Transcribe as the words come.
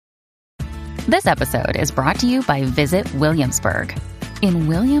This episode is brought to you by Visit Williamsburg. In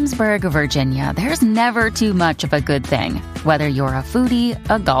Williamsburg, Virginia, there's never too much of a good thing. Whether you're a foodie,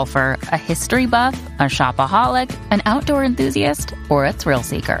 a golfer, a history buff, a shopaholic, an outdoor enthusiast, or a thrill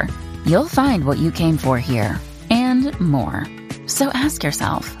seeker, you'll find what you came for here and more. So ask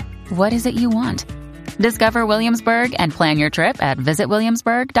yourself, what is it you want? Discover Williamsburg and plan your trip at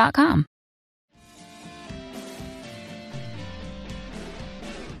visitwilliamsburg.com.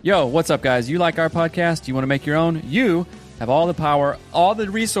 Yo, what's up, guys? You like our podcast? You want to make your own? You have all the power, all the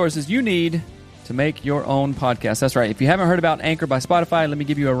resources you need to make your own podcast. That's right. If you haven't heard about Anchor by Spotify, let me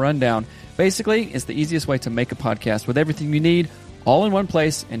give you a rundown. Basically, it's the easiest way to make a podcast with everything you need all in one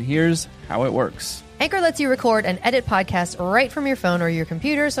place, and here's how it works. Anchor lets you record and edit podcasts right from your phone or your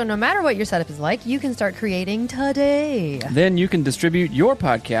computer, so no matter what your setup is like, you can start creating today. Then you can distribute your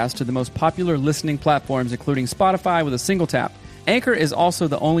podcast to the most popular listening platforms, including Spotify, with a single tap. Anchor is also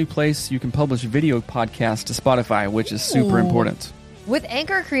the only place you can publish video podcasts to Spotify, which is super important. With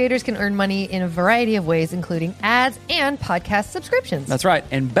Anchor, creators can earn money in a variety of ways, including ads and podcast subscriptions. That's right.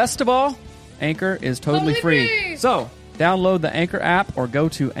 And best of all, Anchor is totally free. So download the Anchor app or go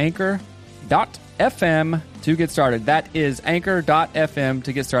to anchor.fm to get started. That is anchor.fm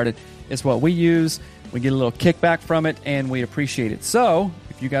to get started. It's what we use. We get a little kickback from it, and we appreciate it. So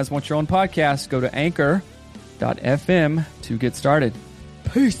if you guys want your own podcast, go to anchor.fm to get started.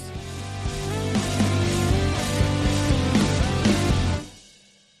 Peace.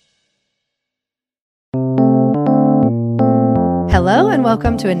 Hello and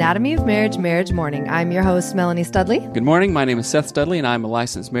welcome to Anatomy of Marriage, Marriage Morning. I'm your host, Melanie Studley. Good morning. My name is Seth Studley, and I'm a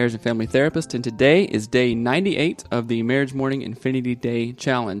licensed marriage and family therapist. And today is day 98 of the Marriage Morning Infinity Day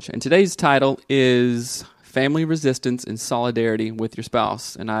Challenge. And today's title is Family Resistance and Solidarity with Your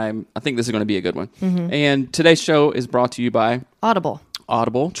Spouse. And I think this is going to be a good one. Mm-hmm. And today's show is brought to you by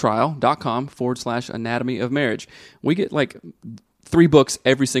audibletrial.com/anatomy of marriage. We get like 3 books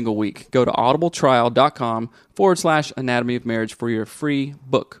every single week. Go to audibletrial.com/anatomy of marriage for your free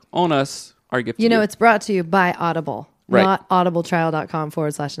book on us, our gift. You know, it's brought to you by Audible, right. Not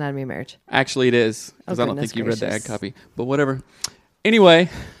audibletrial.com/anatomy of marriage. Actually, it is, because I don't think you read the ad copy, but whatever. Anyway.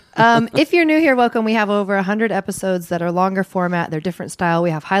 If you're new here, welcome. We have over 100 episodes that are longer format. They're different style. We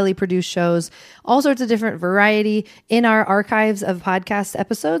have highly produced shows, all sorts of different variety in our archives of podcast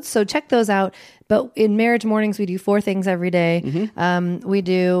episodes. So check those out. But in Marriage Mornings, we do 4 things every day. Mm-hmm. We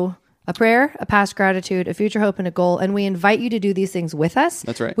do a prayer, a past gratitude, a future hope, and a goal. And we invite you to do these things with us.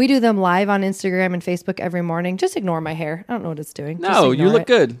 That's right. We do them live on Instagram and Facebook every morning. Just ignore my hair. I don't know what it's doing. No, you look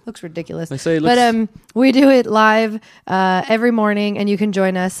good. Looks ridiculous. They say but we do it live every morning, and you can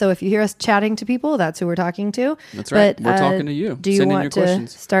join us. So if you hear us chatting to people, that's who we're talking to. That's right. We're talking to you. Do you want to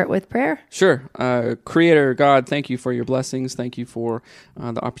start with prayer? Sure. Creator God, thank you for your blessings. Thank you for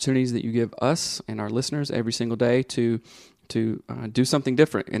the opportunities that you give us and our listeners every single day to do something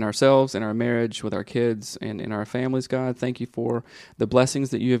different in ourselves, in our marriage, with our kids, and in our families, God. Thank you for the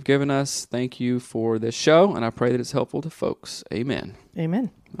blessings that you have given us. Thank you for this show, and I pray that it's helpful to folks. Amen.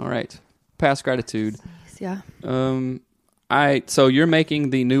 Amen. All right. Past gratitude. Yeah. So you're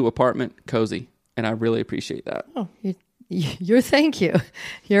making the new apartment cozy, and I really appreciate that. Oh, you're thank you.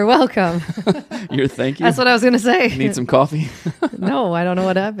 You're welcome. You're thank you? That's what I was going to say. Need some coffee? No, I don't know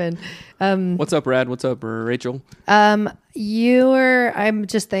what happened. What's up, Brad? What's up, Rachel? I'm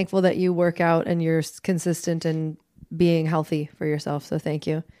just thankful that you work out and you're consistent in being healthy for yourself. So thank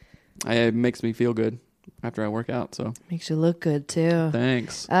you. It makes me feel good after I work out. So makes you look good too.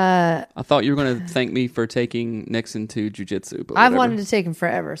 Thanks. I thought you were going to thank me for taking Nixon to jiu-jitsu. But I've wanted to take him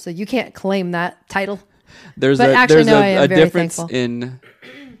forever, so you can't claim that title. There's a difference in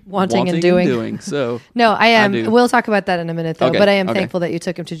wanting and doing. So no, I am. We'll talk about that in a minute, though. Okay, but I am thankful that you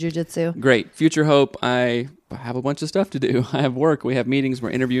took him to jiu-jitsu. Great. Future hope. I have a bunch of stuff to do. I have work. We have meetings. We're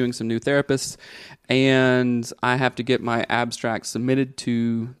interviewing some new therapists, and I have to get my abstract submitted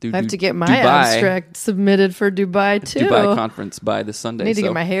to Dubai. I have to get my abstract submitted for Dubai too. Dubai conference by this Sunday. I need to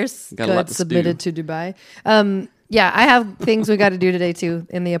get my hair submitted to Dubai. Yeah, I have things we got to do today too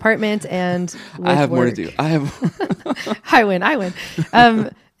in the apartment, and I have work. more to do. I win.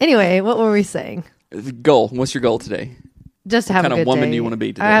 Anyway, what were we saying? Goal. What's your goal today? Just to have a good day. What kind of woman do you want to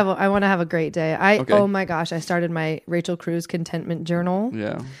be today? I want to have a great day. Oh my gosh, I started my Rachel Cruz contentment journal.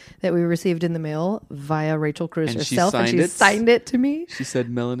 Yeah. That we received in the mail via Rachel Cruz herself, and she signed it to me. She said,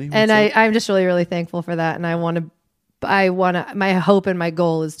 "Melanie," and I'm just really, really thankful for that. And I want to. My hope and my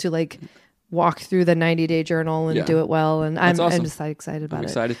goal is to walk through the 90-day journal and do it well. And I'm just excited about it.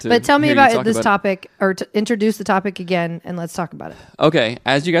 Excited to. But tell me about this topic, or to introduce the topic again, and let's talk about it. Okay.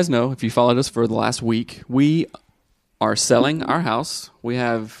 As you guys know, if you followed us for the last week, we are selling our house. We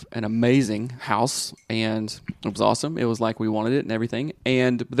have an amazing house, and it was awesome. It was like we wanted it and everything.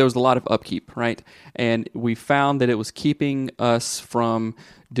 And there was a lot of upkeep, right? And we found that it was keeping us from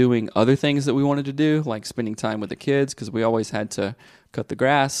doing other things that we wanted to do, like spending time with the kids, because we always had to cut the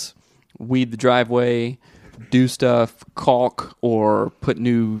grass, weed the driveway, do stuff, caulk, or put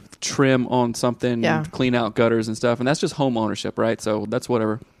new trim on something, clean out gutters and stuff. And that's just home ownership, right? So that's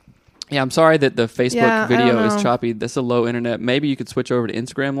whatever. Yeah, I'm sorry that the Facebook video is choppy. That's a low internet. Maybe you could switch over to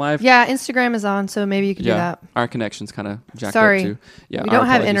Instagram Live. Yeah, Instagram is on, so maybe you could do that. Our connection's kind of jacked up too. Yeah, we don't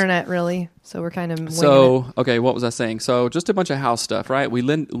have internet really, so we're kind of okay, what was I saying? So just a bunch of house stuff, right? We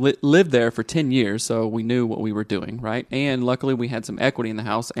lived there for 10 years, so we knew what we were doing, right? And luckily we had some equity in the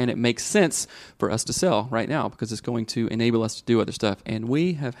house, and it makes sense for us to sell right now because it's going to enable us to do other stuff. And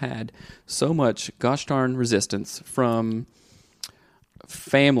we have had so much gosh darn resistance from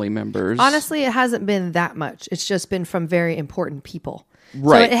family members. Honestly, it hasn't been that much. It's just been from very important people.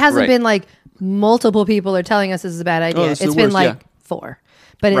 Right. So it hasn't been like multiple people are telling us this is a bad idea. It's been like 4.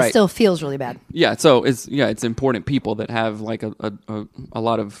 But it still feels really bad. Yeah, so it's important people that have like a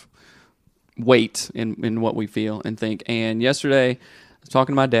lot of weight in what we feel and think. And yesterday I was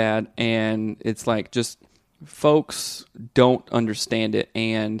talking to my dad, and it's like just folks don't understand it,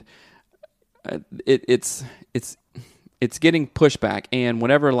 and it's getting pushback. And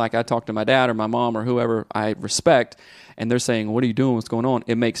whenever like I talk to my dad or my mom or whoever I respect, and they're saying, "What are you doing? What's going on?"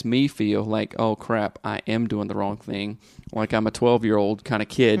 It makes me feel like, oh crap, I am doing the wrong thing. Like I'm a 12-year-old kind of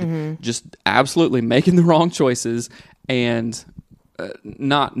kid, just absolutely making the wrong choices and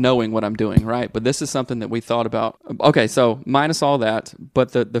not knowing what I'm doing, right? But this is something that we thought about. Okay, so minus all that,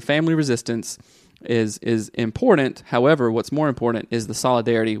 but the family resistance is important. However, what's more important is the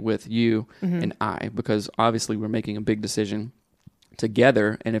solidarity with you and I, because obviously we're making a big decision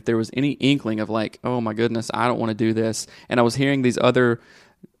together. And if there was any inkling of like, oh my goodness, I don't want to do this, and I was hearing these other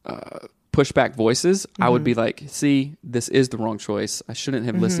pushback voices, I would be like, see, this is the wrong choice. I shouldn't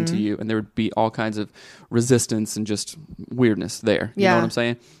have listened to you. And there would be all kinds of resistance and just weirdness there. You know what I'm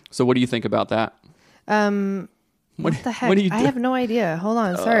saying? So what do you think about that? What the heck? I have no idea. Hold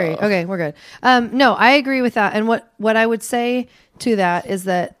on. Sorry. Okay, we're good. No, I agree with that. And what I would say to that is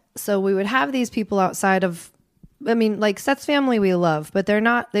that, so we would have these people outside of, I mean, like Seth's family we love, but they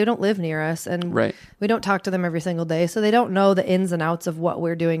don't live near us, and we don't talk to them every single day. So they don't know the ins and outs of what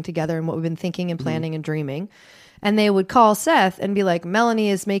we're doing together and what we've been thinking and planning and dreaming. And they would call Seth and be like, Melanie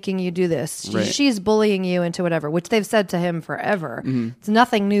is making you do this. She's bullying you into whatever, which they've said to him forever. It's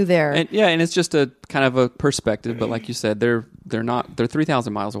nothing new there. And it's just a kind of a perspective. But like you said, they're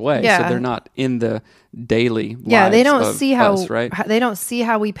 3,000 miles away. So they're not in the daily lives they don't see how us, right? They don't see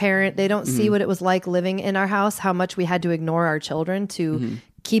how we parent. They don't see what it was like living in our house, how much we had to ignore our children to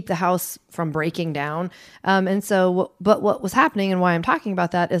keep the house from breaking down. And so, but what was happening and why I'm talking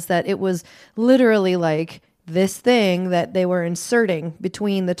about that is that it was literally like this thing that they were inserting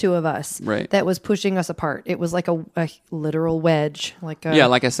between the two of us that was pushing us apart. It was like a literal wedge. Like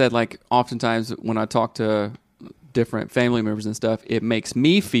I said, like oftentimes when I talk to different family members and stuff, it makes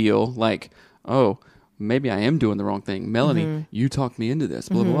me feel like, oh, maybe I am doing the wrong thing. Melanie, you talked me into this,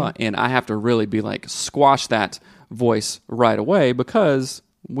 blah, blah, blah. And I have to really be like, squash that voice right away because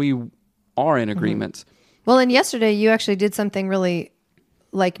we are in agreement. Well, and yesterday you actually did something really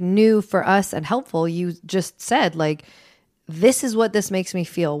like new for us and helpful. You just said like, this is what this makes me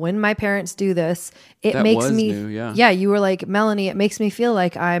feel when my parents do this. It that makes was me new, you were like, Melanie, it makes me feel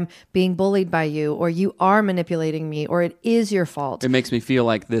like I'm being bullied by you, or you are manipulating me, or it is your fault. It makes me feel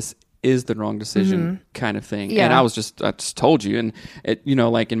like this is the wrong decision kind of thing. And I just told you, and it,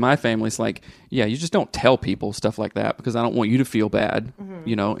 like in my family, it's like, you just don't tell people stuff like that because I don't want you to feel bad,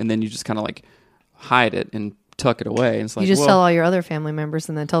 and then you just kind of like hide it and tuck it away. And it's like, you just tell all your other family members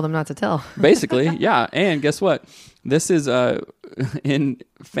and then tell them not to tell. Basically, yeah. And guess what? This is in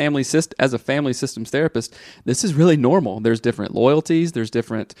family as a family systems therapist, this is really normal. There's different loyalties. There's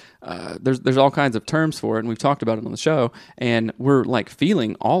different. There's all kinds of terms for it, and we've talked about it on the show. And we're like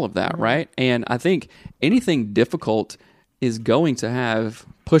feeling all of that, right? And I think anything difficult is going to have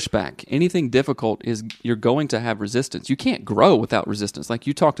pushback. Anything difficult is you're going to have resistance. You can't grow without resistance. Like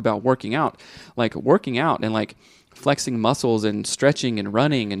you talked about working out and like flexing muscles and stretching and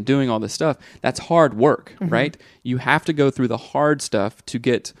running and doing all this stuff. That's hard work, right? You have to go through the hard stuff to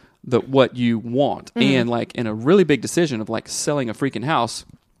get what you want. And like in a really big decision of like selling a freaking house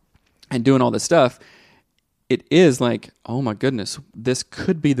and doing all this stuff, it is like, oh my goodness, this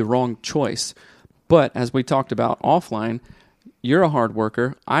could be the wrong choice. But as we talked about offline, you're a hard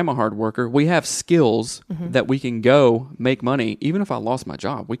worker. I'm a hard worker. We have skills that we can go make money. Even if I lost my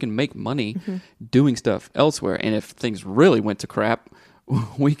job, we can make money doing stuff elsewhere. And if things really went to crap,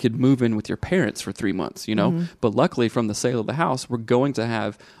 we could move in with your parents for 3 months, you know? But luckily from the sale of the house, we're going to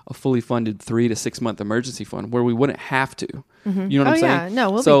have a fully funded 3 to 6 month emergency fund where we wouldn't have to. You know what I'm saying? Yeah.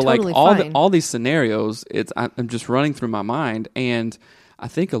 No, we'll so be totally like fine. all these scenarios, I'm just running through my mind, and I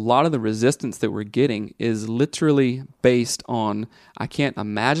think a lot of the resistance that we're getting is literally based on, I can't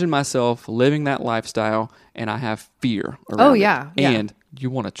imagine myself living that lifestyle, and I have fear around it. Yeah. And you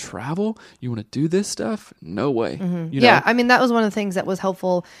want to travel? You want to do this stuff? No way. You Yeah, know? I mean, that was one of the things that was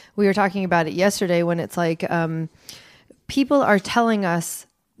helpful. We were talking about it yesterday when it's like people are telling us,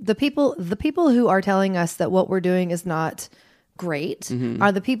 the people who are telling us that what we're doing is not great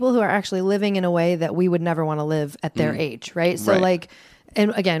are the people who are actually living in a way that we would never want to live at their age, right? So Right. like,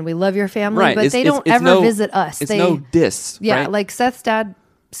 and again, we love your family, Right. but they don't ever no, visit us. It's They, no diss. yeah, right? like Seth's dad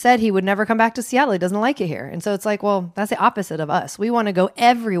said he would never come back to Seattle. He doesn't like it here. And so it's like, well, that's the opposite of us. We want to go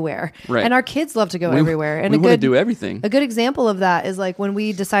everywhere. Right. And our kids love to go everywhere. And we a want to good do everything. a good example of that is like when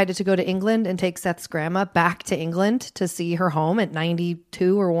we decided to go to England and take Seth's grandma back to England to see her home at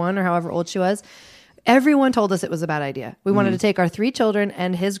 92 or 1 or however old she was. Everyone told us it was a bad idea. We wanted to take our 3 children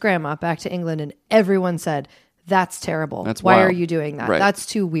and his grandma back to England, and everyone said, that's terrible. That's Why wild. are you doing that? Right. That's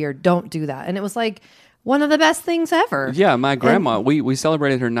too weird. Don't do that. And it was like one of the best things ever. Yeah, my grandma, we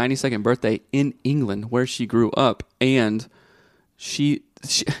celebrated her 92nd birthday in England where she grew up, and she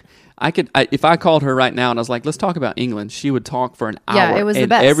if I called her right now and I was like, let's talk about England, she would talk for an hour. Yeah, it was the and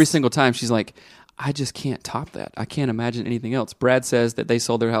best. every single time she's like, I just can't top that. I can't imagine anything else. Brad says that they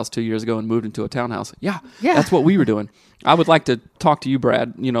sold their house 2 years ago and moved into a townhouse. Yeah, that's what we were doing. I would like to talk to you,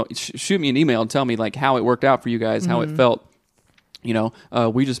 Brad. You know, shoot me an email and tell me like how it worked out for you guys, how it felt. You know,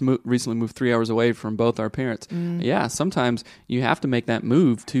 we just recently moved 3 hours away from both our parents. Yeah, sometimes you have to make that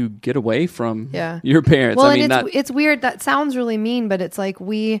move to get away from your parents. Well, I mean, and it's weird. That sounds really mean, but it's like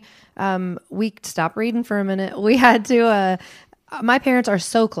we stopped reading for a minute. We had to. My parents are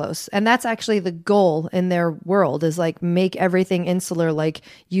so close, and that's actually the goal in their world is like make everything insular. Like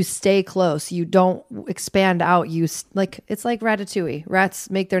you stay close, you don't expand out. Like it's like Ratatouille. Rats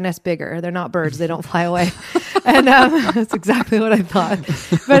make their nest bigger. They're not birds; they don't fly away. And that's exactly what I thought.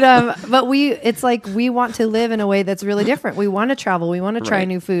 But it's like we want to live in a way that's really different. We want to travel. We want to try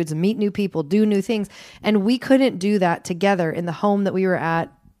new foods, meet new people, do new things, and we couldn't do that together in the home that we were at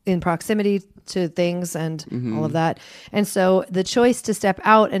in proximity to things and all of that. And so the choice to step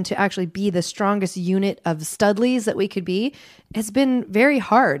out and to actually be the strongest unit of Studleys that we could be has been very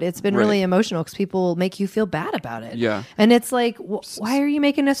hard. It's been really emotional because people make you feel bad about it. Yeah. And it's like, why are you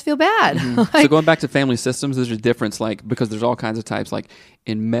making us feel bad? so going back to family systems, there's a difference, like, because there's all kinds of types, like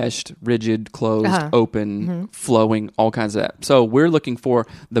enmeshed, rigid, closed, open, flowing, all kinds of that. So we're looking for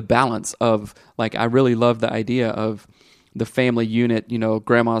the balance of, like, I really love the idea of the family unit, you know,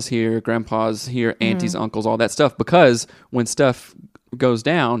 grandma's here, grandpa's here, aunties, uncles, all that stuff, because when stuff goes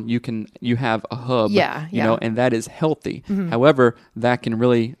down, you have a hub, you know, and that is healthy. However, that can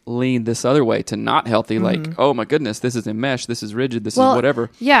really lean this other way to not healthy, like, oh my goodness, this is enmeshed, this is rigid, this is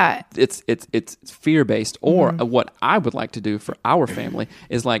whatever. Yeah. It's fear-based. Or what I would like to do for our family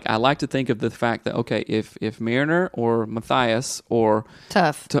is, like, I like to think of the fact that, okay, if Mariner or Matthias or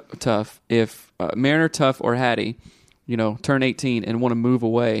Tough, if Mariner, Tough, or Hattie, you know, turn 18 and want to move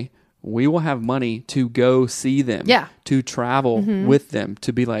away, we will have money to go see them, to travel with them,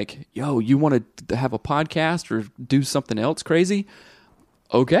 to be like, yo, you want to have a podcast or do something else crazy?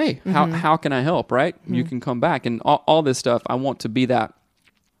 Okay, how can I help, right? You can come back. And all this stuff, I want to be that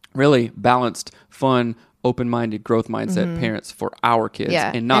really balanced, fun, open-minded growth mindset parents for our kids,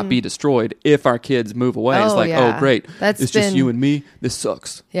 and not be destroyed if our kids move away. It's like, oh, great, it's just you and me. This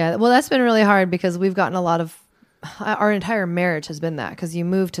sucks. Yeah, well, that's been really hard because we've gotten a lot of, our entire marriage has been that, because you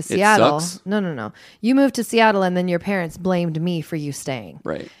moved to Seattle. It sucks. No. You moved to Seattle and then your parents blamed me for you staying.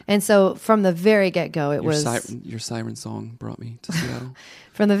 Right. And so from the very get-go, your siren song brought me to Seattle.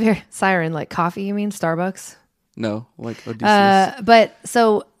 From the very siren, like coffee, you mean Starbucks? No, like Odysseus. But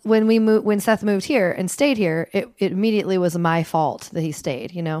so when Seth moved here and stayed here, it immediately was my fault that he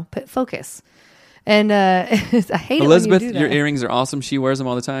stayed, you know, focus. And I hate Elizabeth, it when you do that. your earrings are awesome. She wears them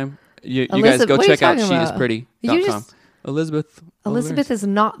all the time. You guys Elizabeth, go what are you check out talking about? sheisPretty.com. Elizabeth is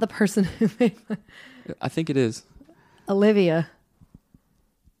not the person who made I think it is. Olivia.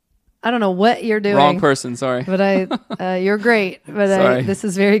 I don't know what you're doing. Wrong person, sorry. But you're great. But this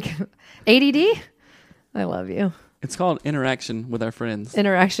is very ADD. I love you. It's called interaction with our friends.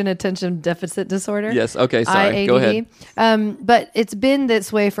 Interaction attention deficit disorder. Yes. Okay. Sorry. IADD. Go ahead. But it's been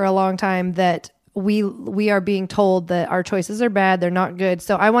this way for a long time that we are being told that our choices are bad, they're not good.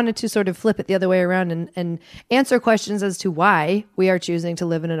 So I wanted to sort of flip it the other way around and answer questions as to why we are choosing to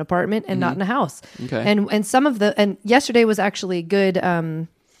live in an apartment and not in a house. Okay. And yesterday was actually good.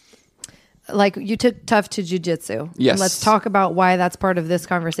 Like you took Tough to jujitsu. Yes. And let's talk about why that's part of this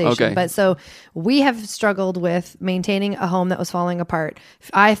conversation. Okay. But so we have struggled with maintaining a home that was falling apart.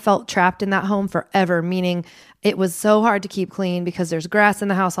 I felt trapped in that home forever, meaning it was so hard to keep clean because there's grass in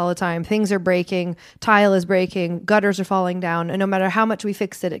the house all the time. Things are breaking, tile is breaking, gutters are falling down. And no matter how much we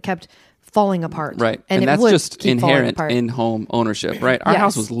fixed it, it kept falling apart. Right. And that's it would just keep falling inherent apart. in home ownership, right? Our Yes.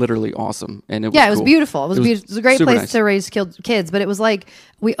 house was literally awesome. And it was Yeah, it was cool. beautiful. It was beautiful. It was a great super place nice. to raise kids, but it was like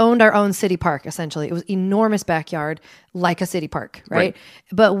we owned our own city park, essentially. It was enormous backyard, like a city park, right?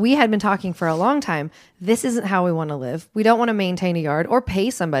 But we had been talking for a long time. This isn't how we want to live. We don't want to maintain a yard or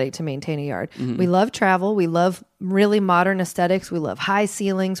pay somebody to maintain a yard. Mm-hmm. We love travel. We love really modern aesthetics. We love high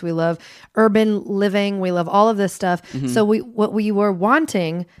ceilings. We love urban living. We love all of this stuff. Mm-hmm. So what we were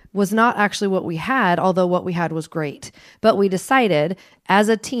wanting was not actually what we had, although what we had was great. But we decided as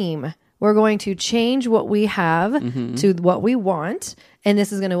a team, we're going to change what we have to what we want. And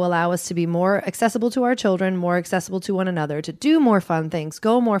this is going to allow us to be more accessible to our children, more accessible to one another, to do more fun things,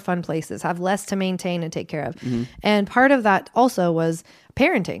 go more fun places, have less to maintain and take care of. And part of that also was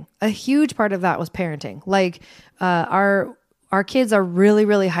parenting. A huge part of that was parenting. Like our kids are really,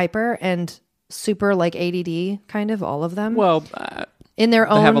 really hyper and super like ADD, kind of all of them. Well, in their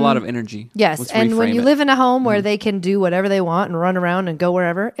own, they have a lot of energy. Yes. Let's And when reframe you it. live in a home where they can do whatever they want and run around and go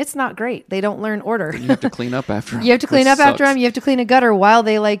wherever, it's not great. They don't learn order. You have to clean up after them. You have to clean Which up after sucks. them. You have to clean a gutter while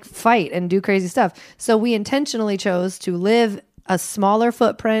they like fight and do crazy stuff. So we intentionally chose to live a smaller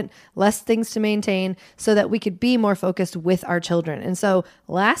footprint, less things to maintain so that we could be more focused with our children. And so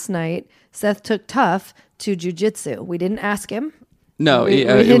last night, Seth took Tough to jujitsu. We didn't ask him. No, We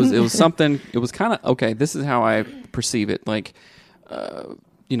it was didn't- something. It was kind of okay. This is how I perceive it. Like,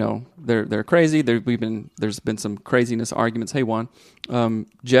 you know, they're crazy. There's been some craziness arguments. Hey, Juan,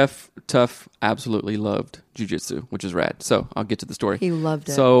 Jeff Tough absolutely loved jiu-jitsu, which is rad. So I'll get to the story. He loved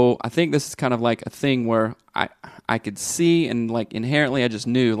it. So I think this is kind of like a thing where I could see and like inherently I just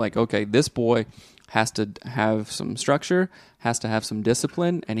knew like, okay, this boy has to have some structure, has to have some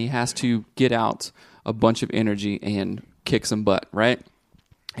discipline, and he has to get out a bunch of energy and kick some butt, right?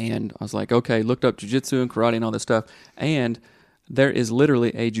 And I was like, okay, looked up jiu-jitsu and karate and all this stuff, and there is literally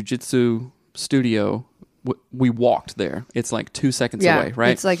a jiu-jitsu studio. We walked there. It's like 2 seconds away,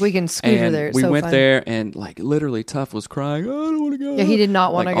 right? It's like we can scooter And there. It's we so went fun. there, and like literally Tough was crying, "Oh, I don't want to go." Yeah, he did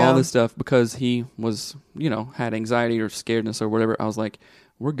not wanna like, all go. this stuff because he was, you know, had anxiety or scaredness or whatever. I was like,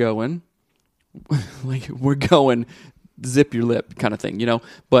 we're going. Like, we're going, zip your lip kind of thing, you know?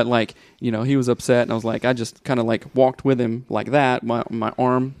 But, like, you know, he was upset, and I was like, I just kind of, like, walked with him like that, my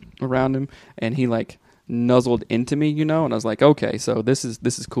arm around him, and he, like, nuzzled into me, you know? And I was like, okay, so this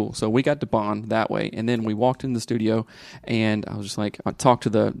is cool. So we got to bond that way, and then we walked in the studio, and I was just like, I talked to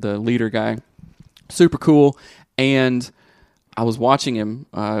the leader guy, super cool, and I was watching him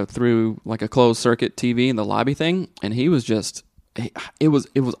through, like, a closed circuit TV in the lobby thing, and he was just... It was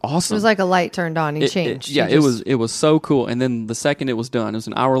awesome. It was like a light turned on. He changed. Yeah, He just- it was so cool. And then the second it was done, it was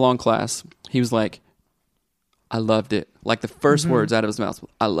an hour-long class. He was like, I loved it. Like the first Mm-hmm. words out of his mouth,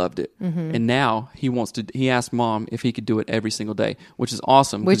 I loved it. And now he asked Mom if he could do it every single day, which is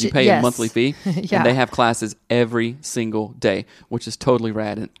awesome because Which- you pay yes. a monthly fee Yeah. and they have classes every single day, which is totally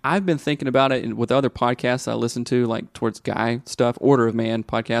rad. And I've been thinking about it with other podcasts I listen to, like towards guy stuff. Order of Man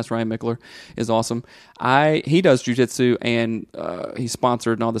podcast, Ryan Mickler is awesome. He does jiu-jitsu and he's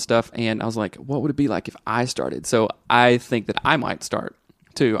sponsored and all this stuff. And I was like, what would it be like if I started? So I think that I might start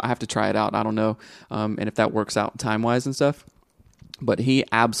too. I have to try it out. I don't know. And if that works out time-wise and stuff. But he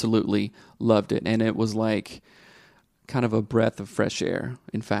absolutely loved it. And it was like kind of a breath of fresh air,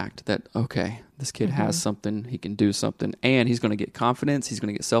 in fact, that, okay, this kid has something. He can do something. And he's going to get confidence. He's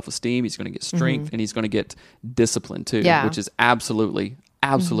going to get self-esteem. He's going to get strength. And he's going to get discipline too, Yeah. which is absolutely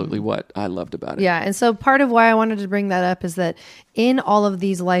what I loved about it. Yeah. And so part of why I wanted to bring that up is that in all of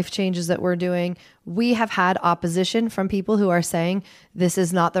these life changes that we're doing, we have had opposition from people who are saying this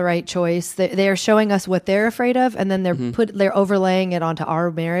is not the right choice. They are showing us what they're afraid of, and then they're overlaying it onto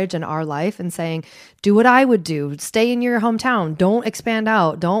our marriage and our life and saying, do what I would do. Stay in your hometown. Don't expand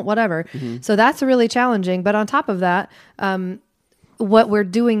out. Don't whatever. So that's really challenging. But on top of that, what we're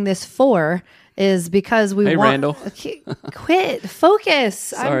doing this for is because we Hey, want... Randall. Quit. Focus.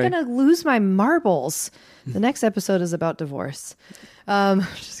 Sorry. I'm going to lose my marbles. The next episode is about divorce.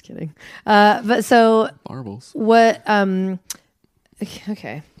 Just kidding. But so Marbles. what,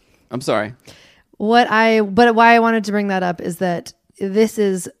 okay. I'm sorry. But why I wanted to bring that up is that this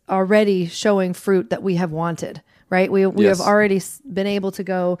is already showing fruit that we have wanted, right? We Yes. have already been able to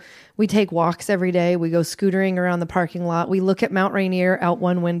go, we take walks every day. We go scootering around the parking lot. We look at Mount Rainier out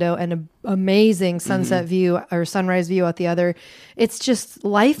one window and an amazing sunset view or sunrise view out the other. It's just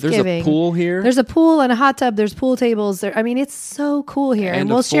life-giving. There's a pool here. There's a pool and a hot tub. There's pool tables there. I mean, it's so cool here. And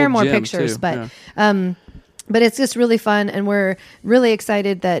a we'll share full more gym, pictures, too. but it's just really fun. And we're really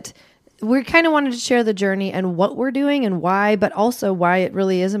excited that we kind of wanted to share the journey and what we're doing and why, but also why it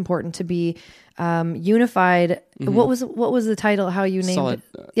really is important to be unified. What was the title? How you named it?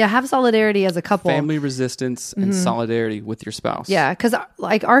 Yeah, have solidarity as a couple. Family resistance and solidarity with your spouse. Yeah, because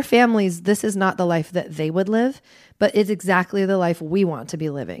like our families, this is not the life that they would live, but it's exactly the life we want to be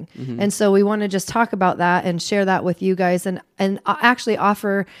living. And so we want to just talk about that and share that with you guys and actually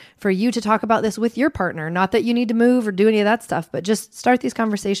offer for you to talk about this with your partner. Not that you need to move or do any of that stuff, but just start these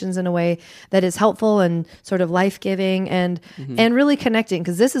conversations in a way that is helpful and sort of life-giving and really connecting,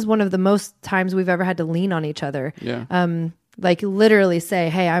 because this is one of the most times we've ever had to lean on each other. Yeah. Like literally say,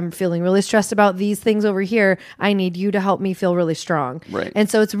 hey, I'm feeling really stressed about these things over here. I need you to help me feel really strong. Right. And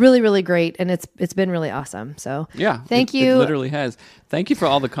so it's really, really great. And it's been really awesome. So yeah, thank you. It literally has. Thank you for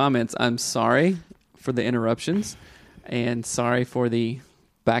all the comments. I'm sorry for the interruptions and sorry for the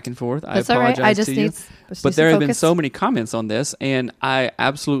back and forth. That's I all right. apologize I just to need you. to But some there have been focus. so many comments on this, and I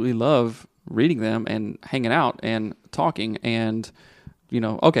absolutely love reading them and hanging out and talking and,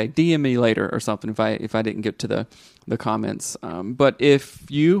 okay, DM me later or something if I didn't get to the comments. But if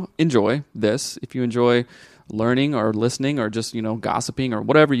you enjoy this, if you enjoy learning or listening or just, gossiping or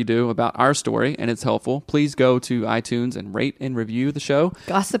whatever you do about our story and it's helpful, please go to iTunes and rate and review the show.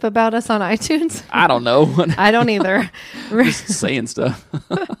 Gossip about us on iTunes? I don't know. I don't either. Just saying stuff.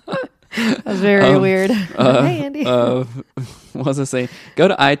 That's very weird. Hey, Andy. What was I saying? Go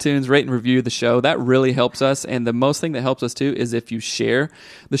to iTunes, rate and review the show. That really helps us. And the most thing that helps us too is if you share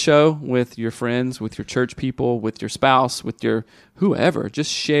the show with your friends, with your church people, with your spouse, with your whoever. Just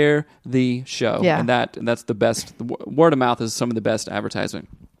share the show. Yeah. And that's the best. The word of mouth is some of the best advertisement.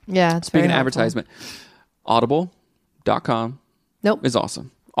 Yeah. It's Speaking very of helpful. advertisement, audible.com Nope. is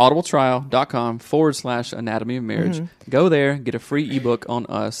awesome. audibletrial.com/anatomy of marriage. Go there, get a free ebook on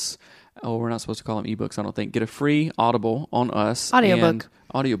us. Oh, we're not supposed to call them ebooks, I don't think. Get a free Audible on us. Audiobook.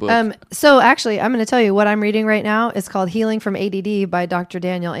 Audiobook. So actually, I'm going to tell you what I'm reading right now. It's called Healing from ADD by Dr.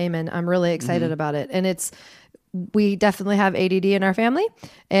 Daniel Amen. I'm really excited about it. And we definitely have ADD in our family.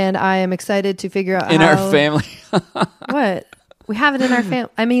 And I am excited to figure out in how... our family. What? We have it in our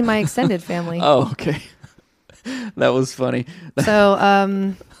family. I mean, my extended family. Oh, okay. That was funny.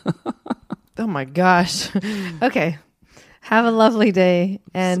 So, oh my gosh. Okay. Have a lovely day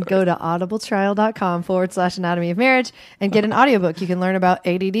and go to audibletrial.com/anatomy of marriage and get an audiobook. You can learn about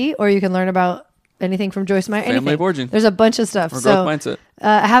ADD or you can learn about anything from Joyce Meyer. Family of origin. There's a bunch of stuff. Or So growth mindset.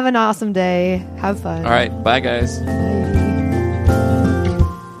 have an awesome day. Have fun. All right. Bye, guys. Bye.